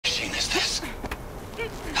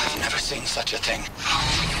seen such a thing.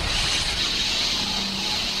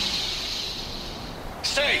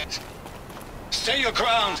 Stay! Stay your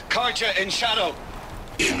ground, Karja in shadow!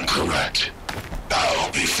 Incorrect. Bow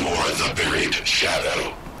before the buried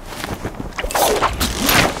shadow.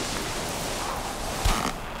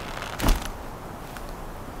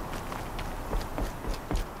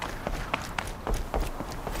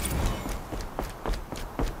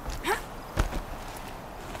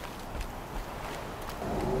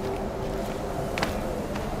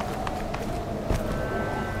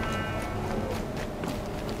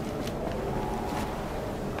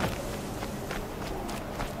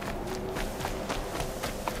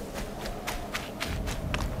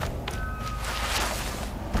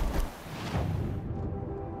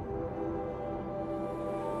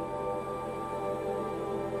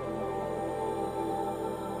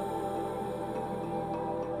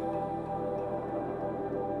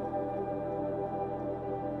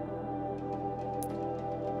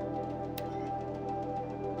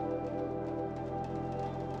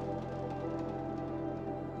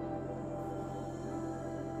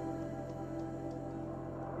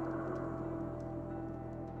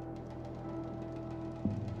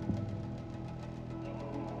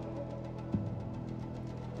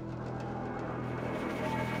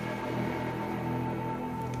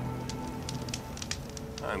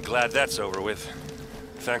 I'm glad that's over with.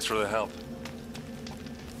 Thanks for the help.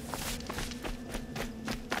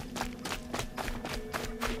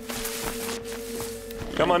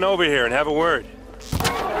 Come on over here and have a word.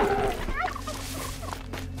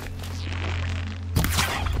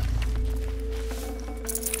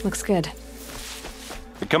 Looks good.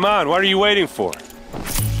 Come on, what are you waiting for?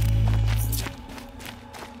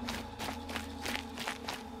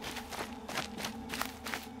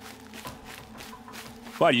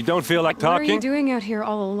 What, you don't feel like talking? What are you doing out here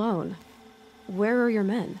all alone? Where are your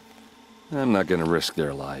men? I'm not gonna risk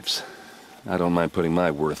their lives. I don't mind putting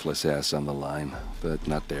my worthless ass on the line, but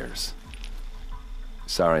not theirs.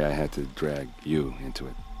 Sorry I had to drag you into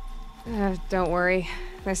it. Don't worry.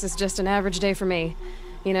 This is just an average day for me.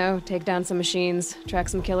 You know, take down some machines, track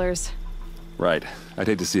some killers. Right. I'd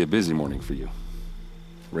hate to see a busy morning for you.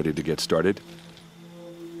 Ready to get started?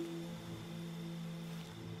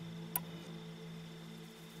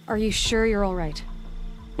 Are you sure you're all right?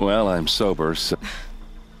 Well, I'm sober, so...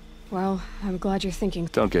 Well, I'm glad you're thinking.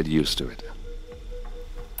 Don't get used to it.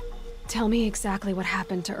 Tell me exactly what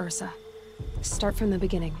happened to Ursa. Start from the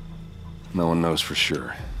beginning. No one knows for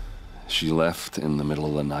sure. She left in the middle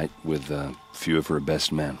of the night with a few of her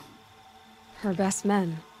best men. Her best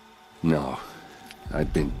men? No.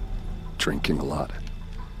 I'd been drinking a lot.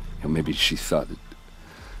 Maybe she thought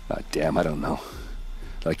that... damn, I don't know.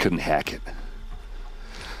 I couldn't hack it.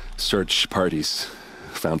 Search parties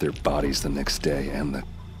found their bodies the next day and the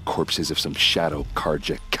corpses of some Shadow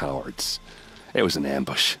Karja cowards. It was an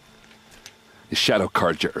ambush. The Shadow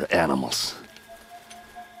Karja are animals.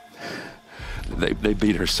 They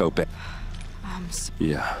beat her so bad.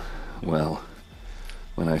 Yeah, well,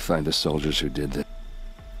 when I find the soldiers who did that...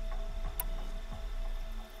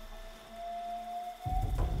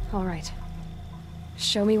 All right.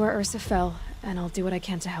 Show me where Ursa fell, and I'll do what I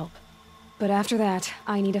can to help. But after that,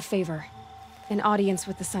 I need a favor. An audience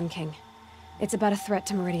with the Sun King. It's about a threat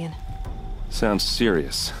to Meridian. Sounds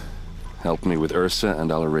serious. Help me with Ursa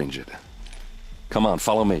and I'll arrange it. Come on,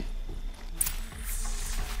 follow me.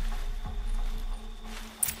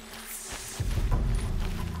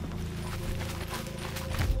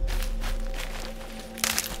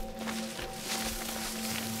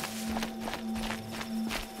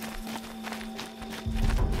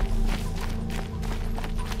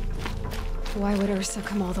 Why would Ursa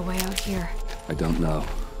come all the way out here? I don't know.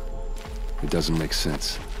 It doesn't make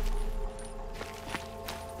sense.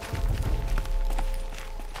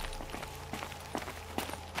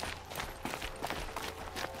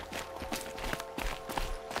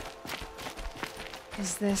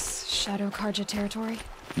 Is this Shadow Karja territory?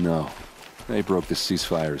 No. They broke the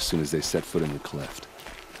ceasefire as soon as they set foot in the cleft.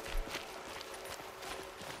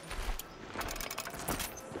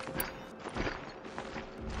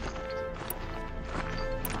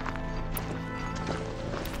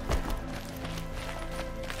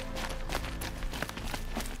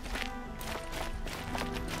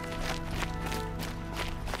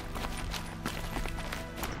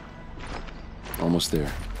 Almost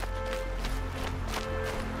there.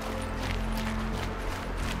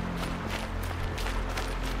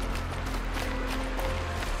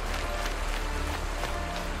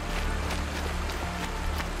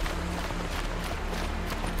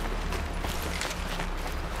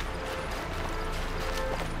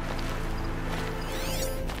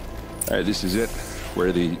 Alright, this is it.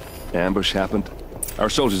 Where the ambush happened. Our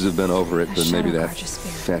soldiers have been over it, but maybe that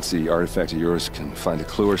fancy artifact of yours can find a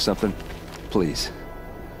clue or something. Please.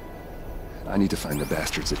 I need to find the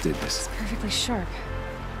bastards that did this. It's perfectly sharp.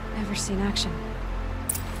 Never seen action.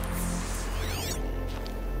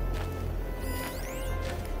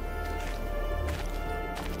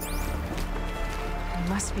 It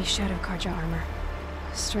must be Shadow Karja armor.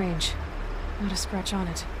 Strange. Not a scratch on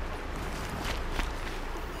it.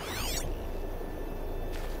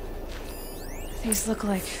 These look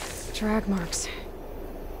like drag marks.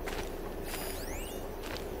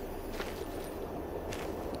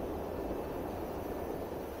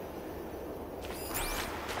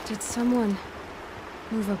 Did someone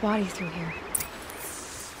move a body through here?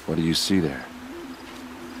 What do you see there?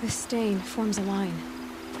 This stain forms a line,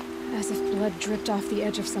 as if blood dripped off the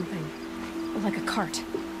edge of something, like a cart.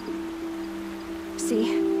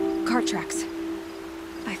 See? Cart tracks.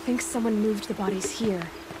 I think someone moved the bodies here,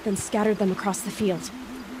 then scattered them across the field.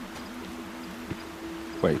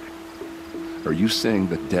 Wait. Are you saying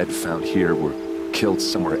the dead found here were killed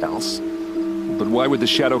somewhere else? But why would the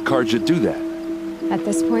Shadow Karja do that? At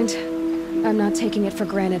this point, I'm not taking it for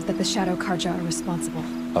granted that the Shadow Karja are responsible.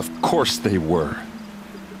 Of course they were.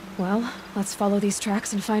 Well, let's follow these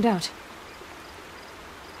tracks and find out.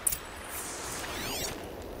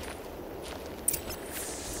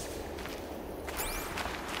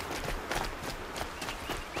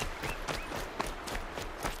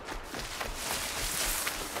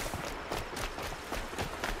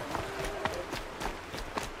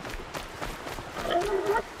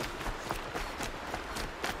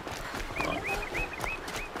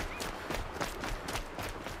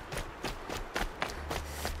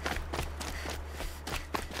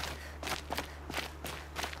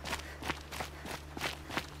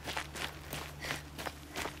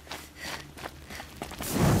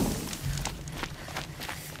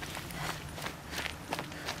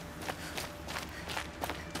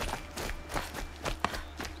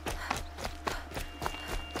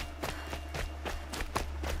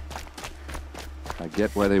 I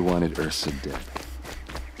get why they wanted Ursa dead.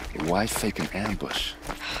 But why fake an ambush?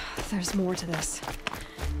 There's more to this,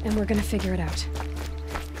 and we're gonna figure it out.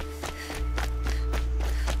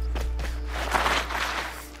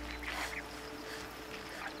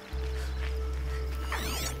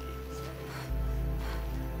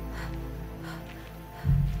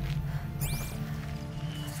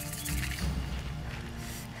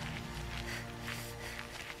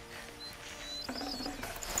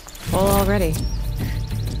 Full already.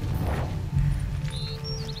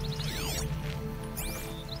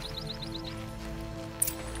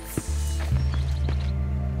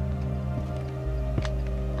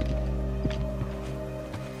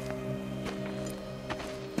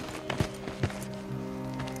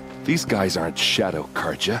 These guys aren't Shadow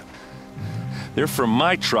Karja. They're from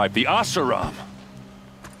my tribe, the Asaram.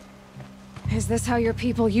 Is this how your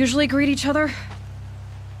people usually greet each other?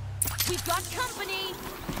 We've got company!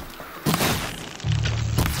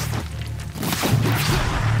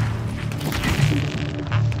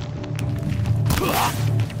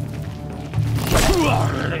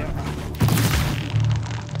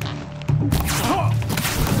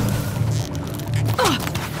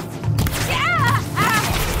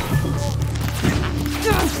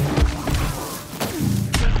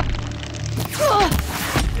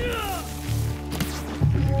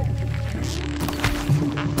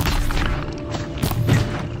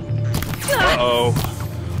 Uh-oh.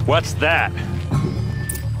 What's that?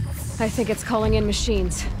 I think it's calling in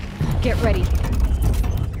machines. Get ready.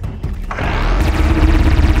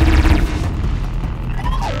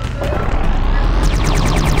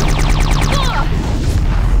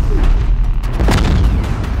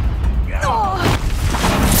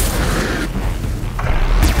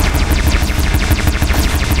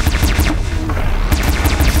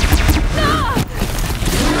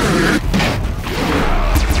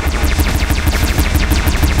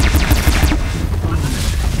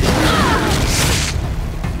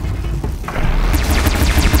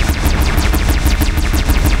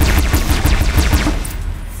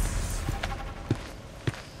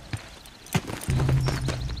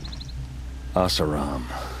 Asaram,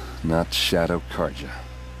 not Shadow Karja.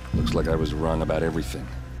 Looks like I was wrong about everything,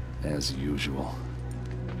 as usual.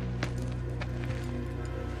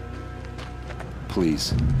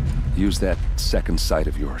 Please, use that second sight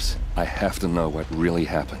of yours. I have to know what really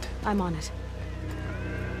happened. I'm on it.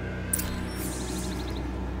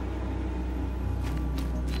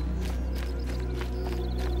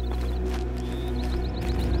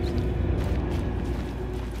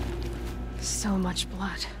 So much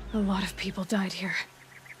blood. A lot of people died here.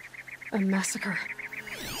 A massacre.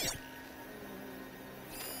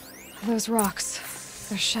 Those rocks,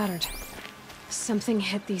 they're shattered. Something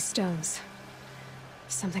hit these stones.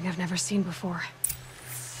 Something I've never seen before.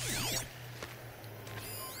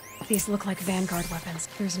 These look like Vanguard weapons.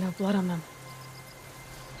 There's no blood on them.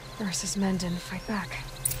 Ursa's men didn't fight back.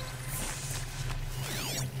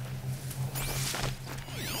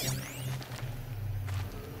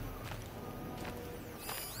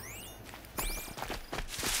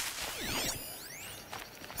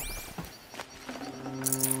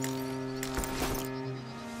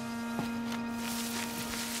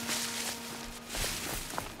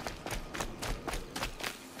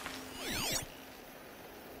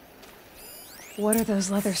 What are those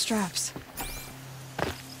leather straps?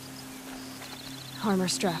 Armor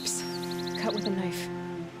straps, cut with a knife,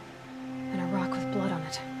 and a rock with blood on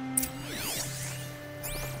it.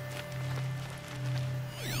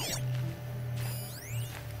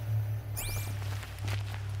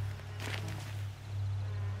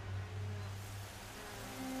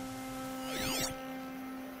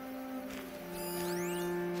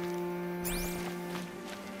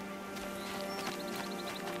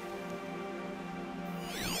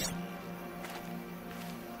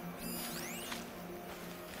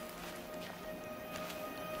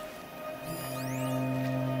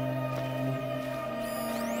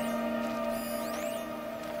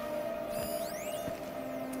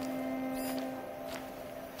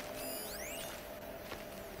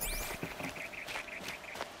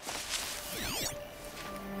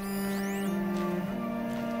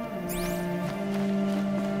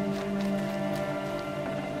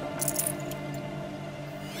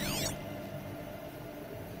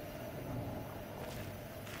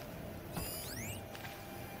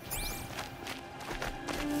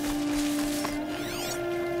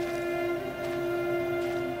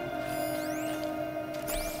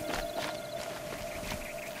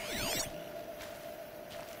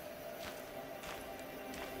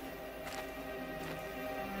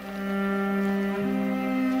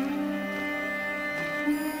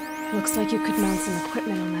 Looks like you could mount some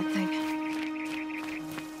equipment on that thing.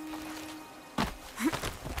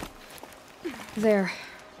 There,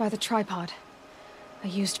 by the tripod. A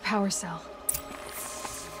used power cell.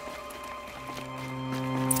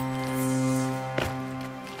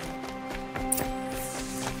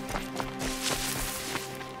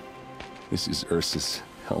 This is Ursa's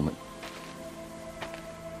helmet.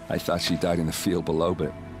 I thought she died in the field below, but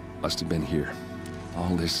it must have been here.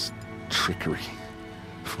 All this trickery.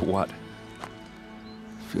 For what?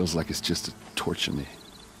 Feels like it's just to torture me.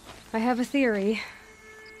 I have a theory,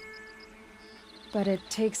 but it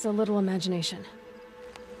takes a little imagination.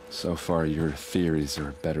 So far, your theories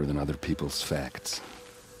are better than other people's facts.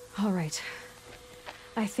 All right.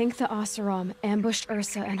 I think the Oseram ambushed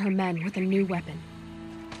Ursa and her men with a new weapon.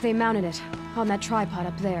 They mounted it on that tripod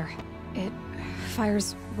up there. It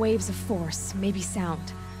fires waves of force, maybe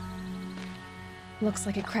sound. Looks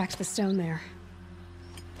like it cracked the stone there.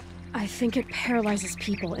 I think it paralyzes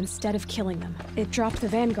people instead of killing them. It dropped the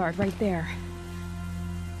Vanguard right there.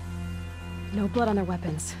 No blood on their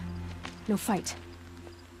weapons. No fight.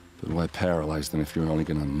 But why paralyze them if you're only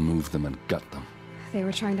gonna move them and gut them? They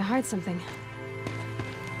were trying to hide something.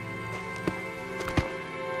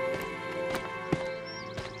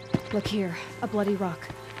 Look here, a bloody rock.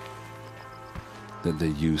 That they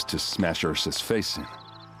used to smash Ursa's face in.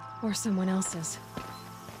 Or someone else's.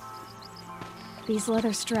 These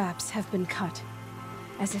leather straps have been cut,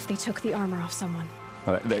 as if they took the armor off someone.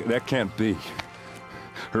 That can't be.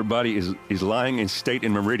 Her body is lying in state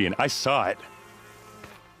in Meridian. I saw it.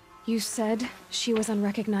 You said she was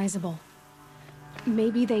unrecognizable.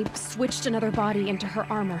 Maybe they switched another body into her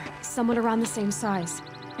armor, someone around the same size,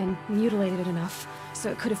 and mutilated it enough, so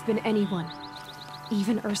it could have been anyone.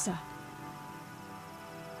 Even Ursa.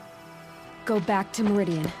 Go back to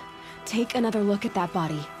Meridian. Take another look at that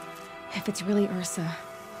body. If it's really Ursa,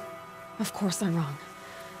 of course I'm wrong.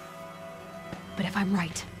 But if I'm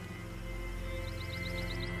right...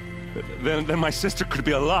 Then my sister could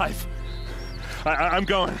be alive. I'm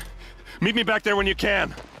going. Meet me back there when you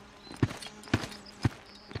can.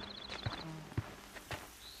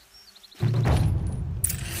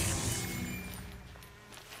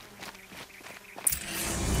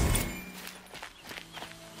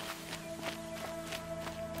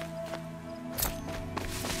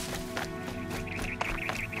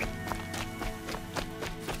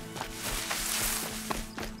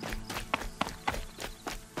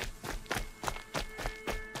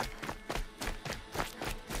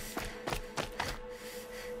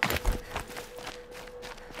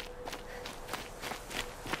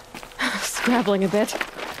 Scrabbling a bit.